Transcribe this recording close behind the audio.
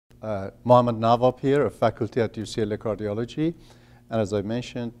Mohamad Navab here, a faculty at UCLA Cardiology. And as I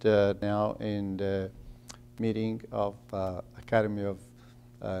mentioned, now in the meeting of Academy of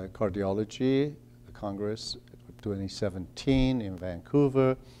Cardiology, the Congress 2017 in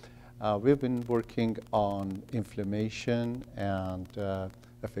Vancouver, we've been working on inflammation and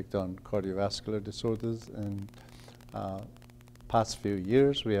effect on cardiovascular disorders. In past few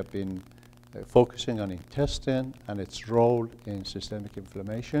years, we have been focusing on intestine and its role in systemic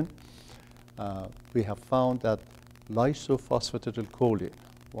inflammation. We have found that lysophosphatidylcholine,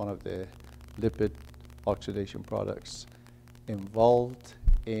 one of the lipid oxidation products, involved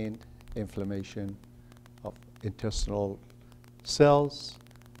in inflammation of intestinal cells.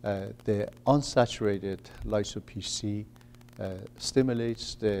 The unsaturated lysopC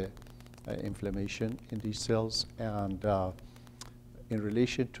stimulates the inflammation in these cells, and in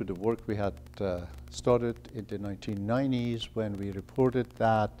relation to the work we had started in the 1990s when we reported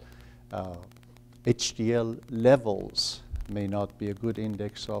that HDL levels may not be a good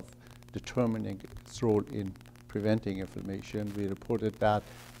index of determining its role in preventing inflammation, we reported that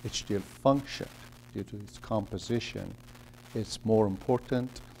HDL function, due to its composition, is more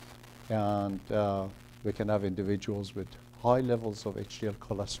important, and we can have individuals with high levels of HDL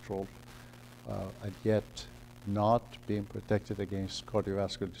cholesterol and yet not being protected against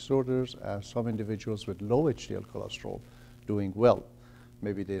cardiovascular disorders, as some individuals with low HDL cholesterol doing well.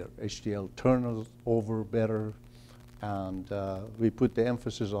 Maybe their HDL turnover better, and we put the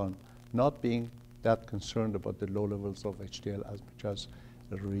emphasis on not being that concerned about the low levels of HDL as much as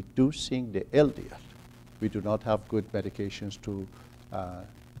reducing the LDL. We do not have good medications to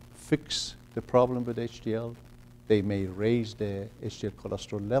fix the problem with HDL. They may raise the HDL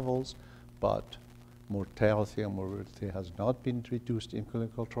cholesterol levels, but mortality and morbidity has not been reduced in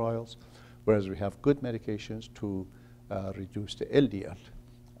clinical trials, whereas we have good medications to reduce the LDL.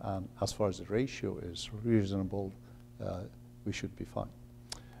 As far as the ratio is reasonable, we should be fine.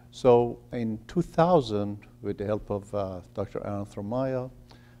 So in 2000, with the help of Dr. Aaron Thromaya,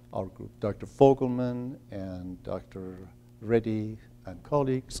 our group, Dr. Fogelman, and Dr. Reddy and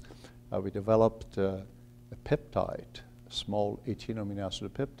colleagues, we developed a peptide, a small 18 amino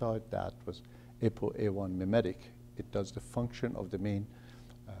acid peptide that was ApoA1 mimetic. It does the function of the main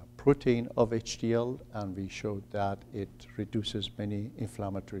protein of HDL, and we showed that it reduces many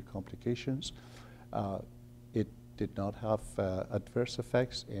inflammatory complications. It did not have adverse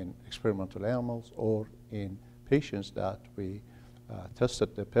effects in experimental animals or in patients that we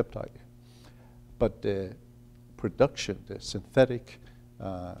tested the peptide. But the production, the synthetic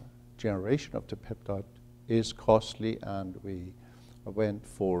generation of the peptide is costly, and we went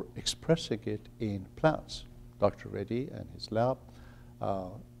for expressing it in plants. Dr. Reddy and his lab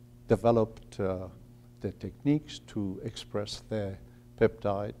developed the techniques to express the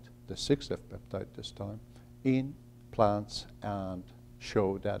peptide, the 6F peptide this time, in plants and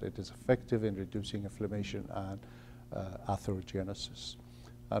show that it is effective in reducing inflammation and atherogenesis.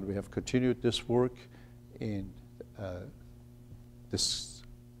 And we have continued this work in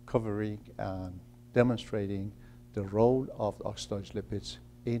discovering and demonstrating the role of oxidized lipids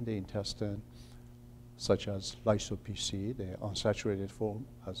in the intestine, such as lysopC, the unsaturated form,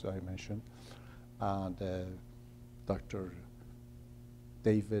 as I mentioned, and Dr.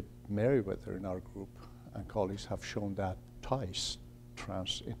 David Merriweather in our group and colleagues have shown that TICE,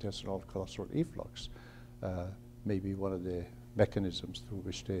 transintestinal cholesterol efflux, may be one of the mechanisms through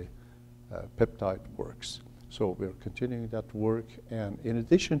which the peptide works. So we're continuing that work, and in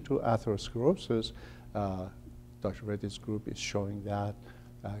addition to atherosclerosis, Dr. Reddy's group is showing that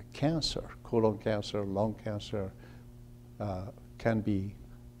cancer, colon cancer, lung cancer, can be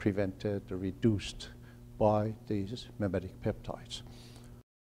prevented or reduced by these mimetic peptides.